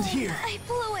can't end here. I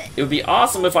blew it. It would be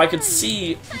awesome if I could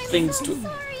see things to...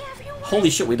 Holy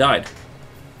shit, we died.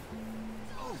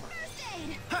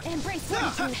 Embrace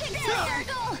solitude. Pixie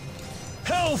circle.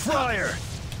 Hellfire!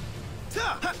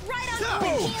 Right on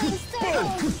point. Healing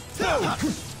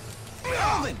circle.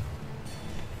 Alvin!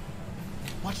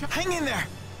 Watch out. Hang in there!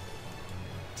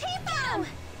 T-bomb.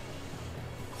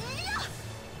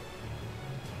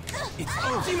 It's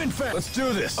over. Demon Fest! Let's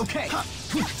do this! Okay.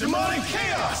 Demonic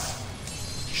chaos!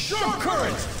 Sharp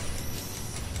current!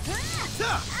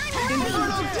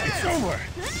 Inferno dance! Over!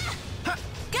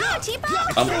 Go,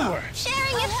 T-bomb.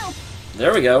 Sharing it help.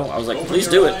 There we go. I was like, please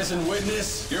do it. Eyes and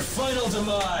witness your final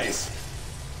demise.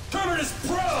 Terminus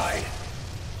pride.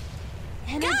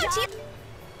 Go, T-bomb.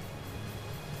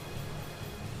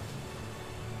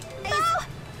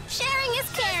 Sharing is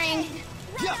caring.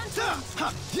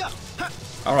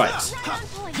 All right.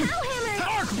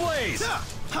 Arc blaze! I'm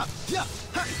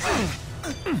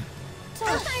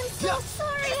so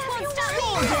sorry.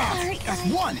 Sorry. That's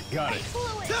one! Got it.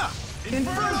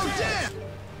 Inferno dance!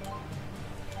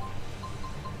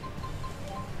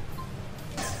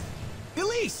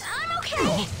 Elise! I'm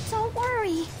okay. Don't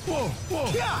worry. Whoa,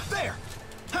 whoa! Yeah, there!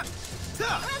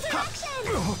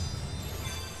 Resurrection.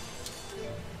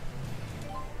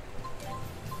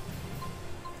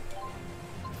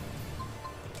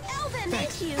 Elvin,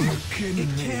 thank you. It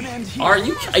can't end here. Are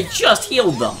you? I just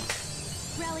healed them.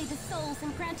 Rally the souls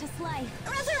and grant us life.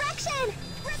 Resurrection.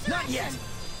 Not yet!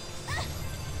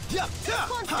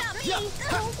 Won't stop me.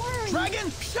 Don't worry. Dragon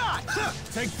shot!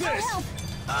 Take this! I'll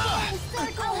help. Healing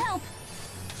circle. I'll help.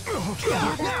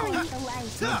 Gather the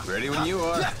light. Ready when you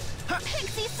are.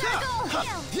 Pixie circle.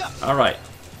 Heal. All right.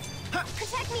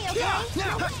 Protect me, okay?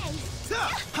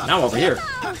 Now I'm over here.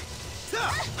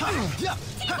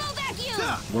 T-bow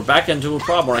vacuum. We're back into a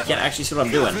problem where I can't actually see what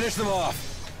I'm doing. Finish them off.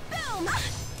 Boom.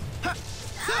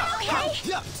 Okay.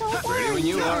 Don't worry. Ready when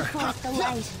you are. Forth the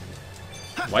light.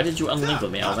 Why did you unlink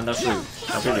with me, Alvin? That's rude.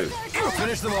 Don't be rude.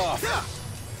 Finish them off.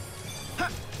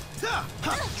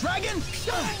 Dragon This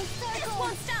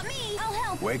won't stop me. I'll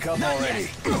help. Wake up already.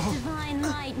 Divine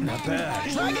light. Not bad.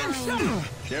 Dragon shot!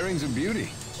 Sharing's a beauty.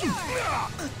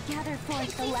 Gather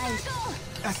forth the light.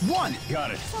 That's one!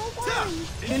 Got it. Don't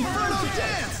worry. Inferno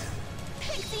dance!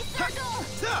 Pixie circle.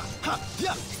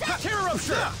 Terror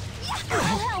rupture! I'll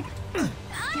help.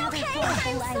 Gather forth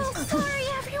the light. I'm so sorry,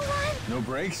 everyone. No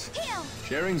breaks. Heal.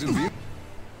 Sharing's a beauty.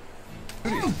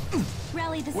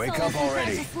 Rally the Wake souls up and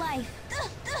already. grant us life.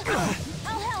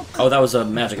 I'll help. Oh, that was a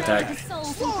magic Rally the attack. souls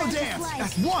and Slow grant us dance! life.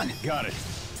 That's one! Got it.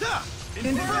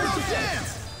 Inferno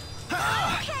dance!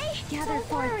 Okay. Gather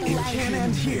forth the It light. can't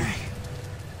end here.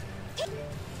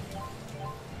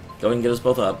 Go and get us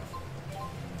both up.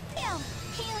 Heal.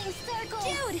 Healing circle.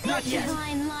 Dude. Not yet.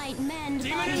 Divine light mend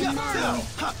body and Demon mind.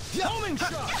 Homing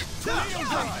shot! Tornado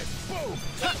drive! Boom!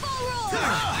 People roar.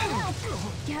 I'll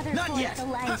help. Gather Not forth yet. the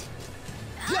light.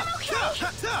 I'm okay.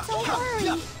 Don't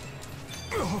worry.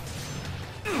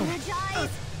 Energize.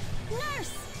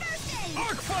 Nurse. First aid.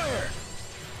 Arc fire!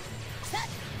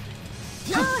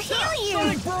 I'll heal you.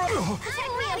 Sonic bro!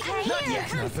 Protect me, okay? Not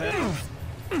yet! Not bad.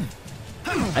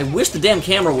 I wish the damn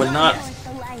camera would not Forth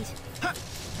the light.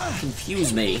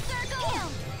 confuse me. Circle.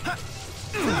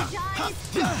 Energize.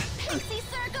 Pixie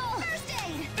circle. First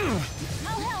aid.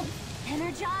 I'll help.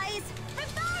 Energize.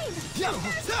 Revive.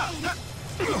 First aid.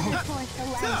 Gather forth the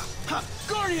light.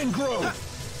 Guardian Grove!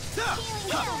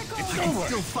 It's over.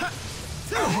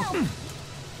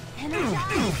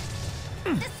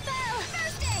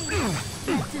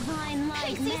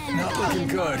 Not looking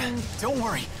good. Don't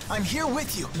worry, I'm here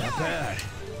with you. Not bad.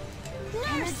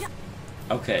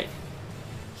 Okay.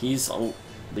 He's getting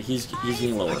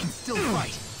lower. I can still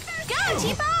fight. Go,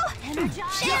 Tipo!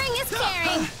 Sharing is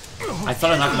caring. I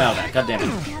thought I knocked him out of that. God damn it.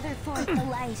 Gather forth the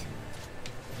light.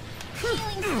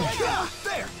 Healing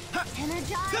There.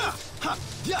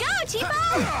 Go,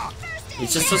 Tipo!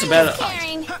 It's just such a bad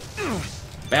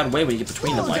Caring. way when you get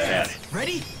between them like that.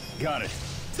 Ready? Got it.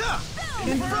 Go,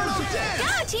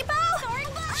 Tipo!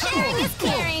 Sharing is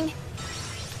caring.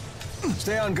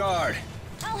 Stay on guard.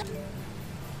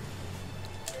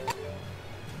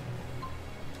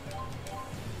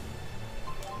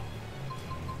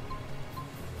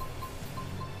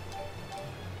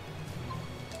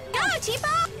 Go,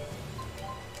 Tipo!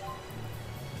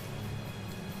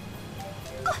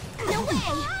 No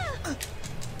way!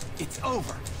 It's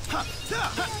over.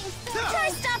 Try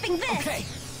stopping this! Okay.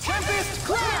 Tempest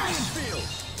crash!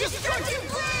 Destructive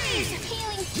blaze!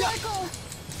 Healing circle!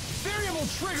 Variable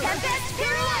trigger. Tempest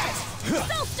pirouette!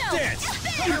 Soul stone! Dance.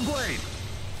 Thunder blade.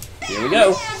 Here we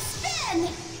go. Spin!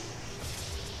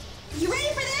 You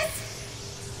ready for this?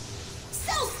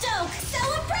 Soul stoke!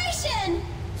 Celebration!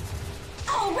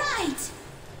 All right!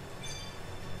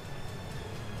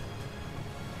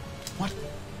 What?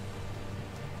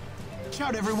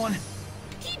 Shout, everyone.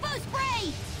 Tipo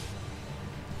spray!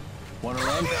 Wanna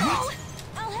run?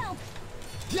 I'll help!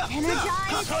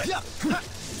 Energize!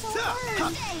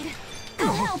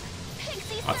 I'll help!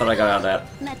 I thought I got out of that.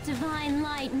 Let divine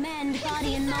light mend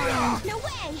body and mind. No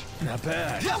way! Not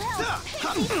bad. I'll help!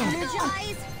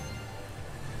 Energize!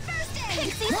 First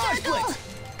aid! Pixie circle!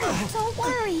 Don't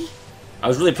worry! I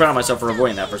was really proud of myself for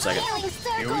avoiding that for a second. Healing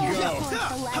circle! Here we go.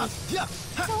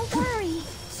 Don't worry!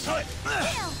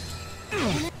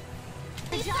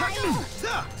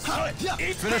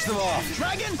 Finish them off.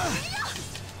 Dragon.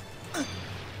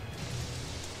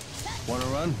 Wanna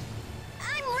run?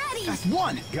 I'm ready! That's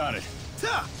one. Got it.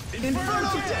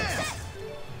 Inferno dance.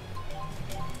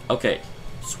 Okay,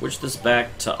 switch this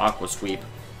back to Aqua Sweep,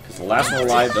 because the last one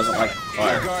alive doesn't like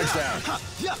fire. Guards down.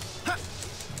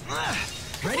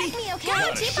 Ready? Me okay,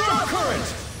 Tipo?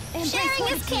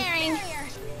 Sharing is caring!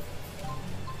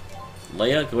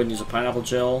 Leia, go ahead and use a pineapple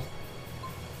gel.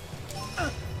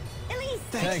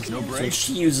 Thanks, no So when break.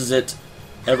 she uses it,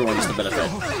 everyone gets the benefit.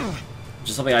 Which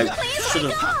is something I should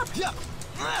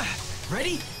have.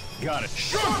 Ready? Got it.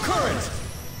 Sharp current.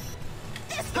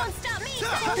 This won't stop me!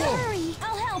 Don't worry!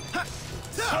 I'll help!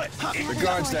 The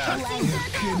guards down. You're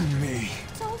kidding me.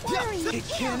 Don't worry! It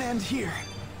can't end here.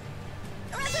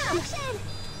 Resurrection!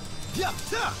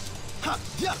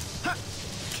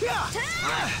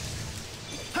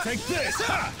 Take this.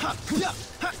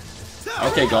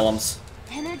 Okay, golems.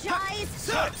 Energize!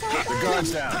 The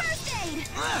guards down. First aid!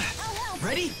 I'll help!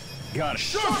 Ready? Got it.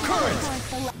 Sharp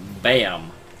current.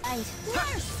 Bam.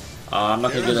 Nurse! I'm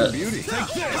not gonna get There's a a. beauty.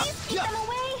 Take this. Keep them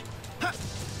away!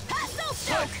 Soul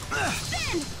stroke!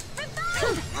 Spin!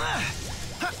 Revive!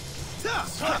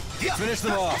 Finish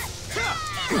them off.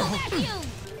 Vacuum!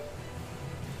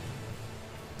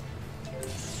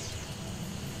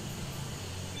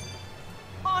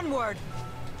 Onward!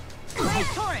 Blade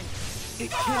torrent! It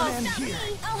can't end here.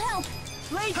 I'll help!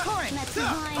 Blade torrent! Let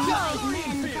divine light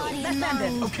mend body and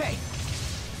mind. Okay.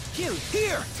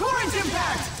 Here. Torrent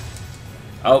impact.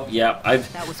 Oh yeah,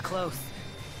 I've. That was close.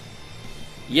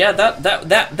 Yeah,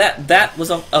 that was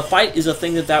a fight. Is a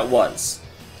thing that was.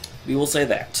 We will say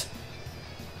that.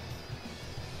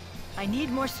 I need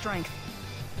more strength.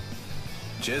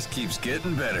 Just keeps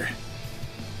getting better.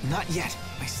 Not yet.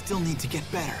 I still need to get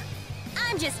better.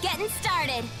 I'm just getting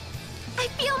started. I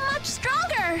feel much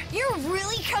stronger. You're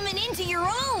really coming into your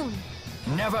own.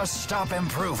 Never stop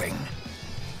improving.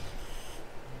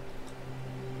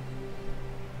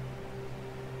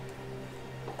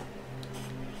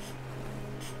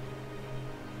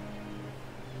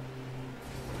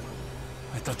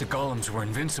 I thought the golems were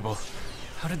invincible.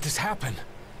 How did this happen?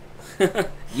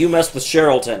 You messed with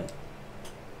Sherrilton.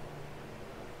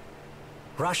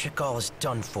 Rashikal is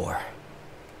done for.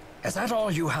 Is that all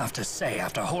you have to say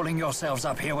after holding yourselves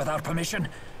up here without permission?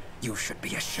 You should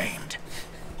be ashamed.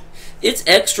 It's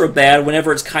extra bad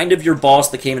whenever it's kind of your boss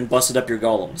that came and busted up your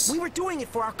golems. We were doing it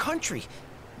for our country.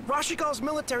 Rashigal's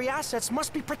military assets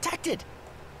must be protected.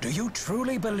 Do you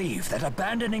truly believe that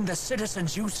abandoning the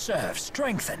citizens you serve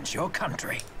strengthens your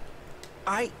country?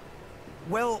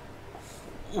 Well...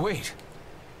 Wait.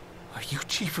 Are you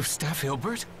Chief of Staff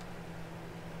Hilbert?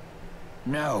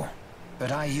 No,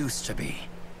 but I used to be.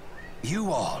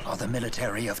 You all are the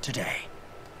military of today.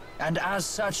 And as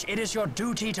such, it is your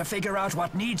duty to figure out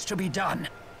what needs to be done.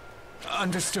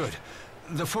 Understood.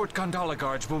 The Fort Gondola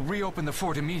guards will reopen the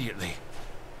fort immediately.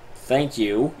 Thank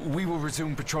you. We will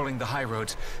resume patrolling the high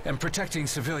roads and protecting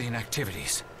civilian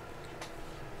activities.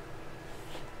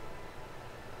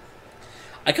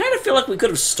 I kind of feel like we could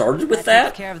have started with That that.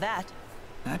 takes care of that.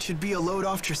 That should be a load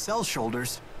off Trisell's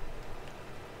shoulders.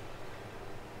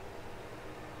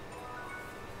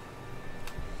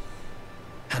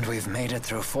 And we've made it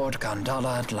through Fort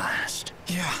Gondola at last.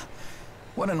 Yeah,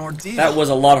 what an ordeal. That was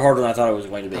a lot harder than I thought it was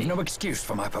going to I've be. no excuse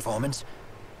for my performance.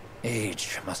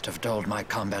 Age must have dulled my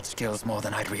combat skills more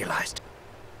than I'd realized.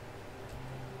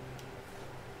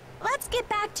 Let's get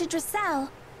back to Trisell.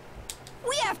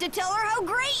 We have to tell her how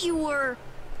great you were.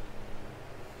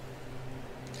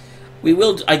 We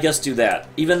will, I guess, do that.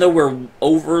 Even though we're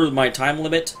over my time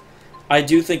limit, I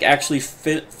do think actually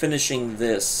finishing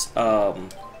this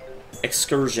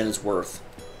excursion is worth.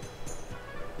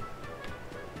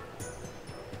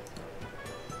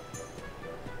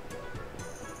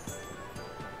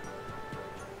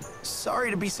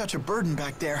 Sorry to be such a burden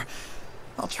back there.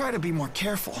 I'll try to be more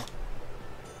careful.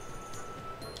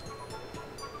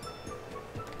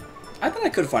 I bet I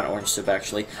could find orange soup,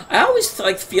 actually. I always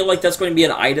feel like that's going to be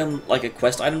an item, like a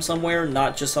quest item somewhere,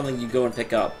 not just something you go and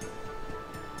pick up.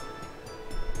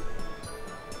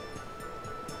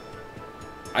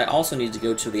 I also need to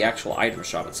go to the actual item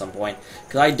shop at some point,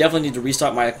 because I definitely need to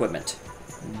restock my equipment.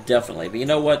 Definitely. But you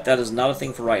know what? That is not a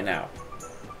thing for right now.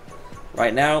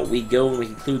 Right now, we go and we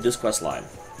conclude this quest line.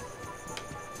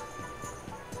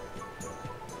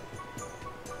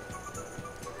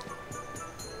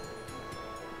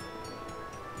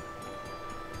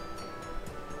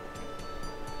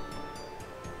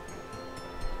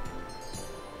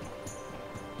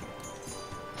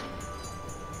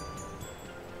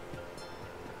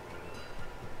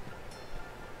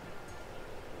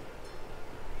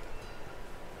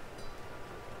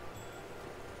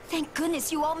 Thank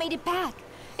goodness you all made it back.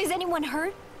 Is anyone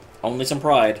hurt? Only some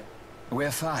pride.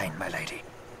 We're fine, my lady.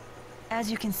 As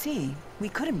you can see, we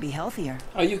couldn't be healthier.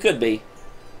 Oh, you could be.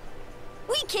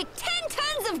 We kicked 10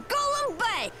 tons of golem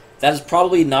butt! That is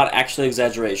probably not actually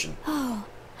exaggeration. Oh,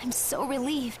 I'm so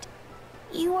relieved.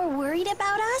 You were worried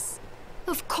about us?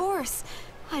 Of course.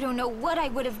 I don't know what I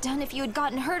would have done if you had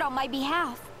gotten hurt on my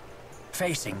behalf.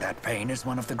 Facing that pain is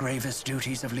one of the gravest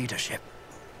duties of leadership.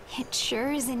 It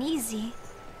sure isn't easy.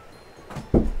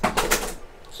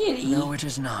 No, it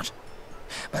is not.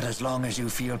 But as long as you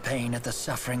feel pain at the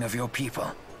suffering of your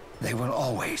people, they will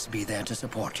always be there to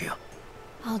support you.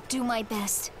 I'll do my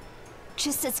best.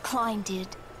 Just as Klein did.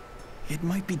 It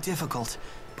might be difficult,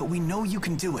 but we know you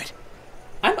can do it.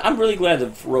 I'm really glad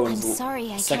of I'm Rowan's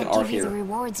sorry I second can't arc give you here. the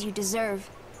rewards you deserve.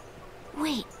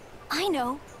 Wait, I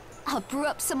know. I'll brew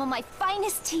up some of my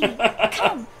finest tea.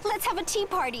 Come, let's have a tea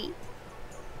party.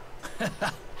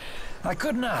 I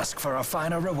couldn't ask for a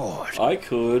finer reward. I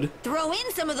could. Throw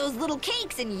in some of those little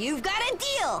cakes and you've got a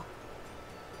deal.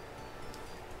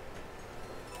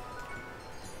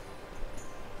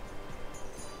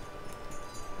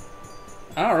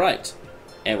 Alright.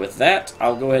 And with that,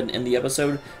 I'll go ahead and end the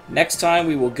episode. Next time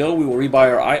we will rebuy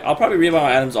our... I'll probably rebuy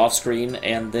my items off screen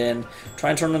and then try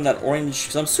and turn on that orange...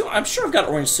 Because I'm sure I've got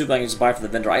orange soup I can just buy from the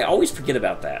vendor. I always forget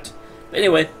about that. But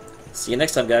anyway, see you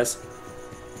next time, guys.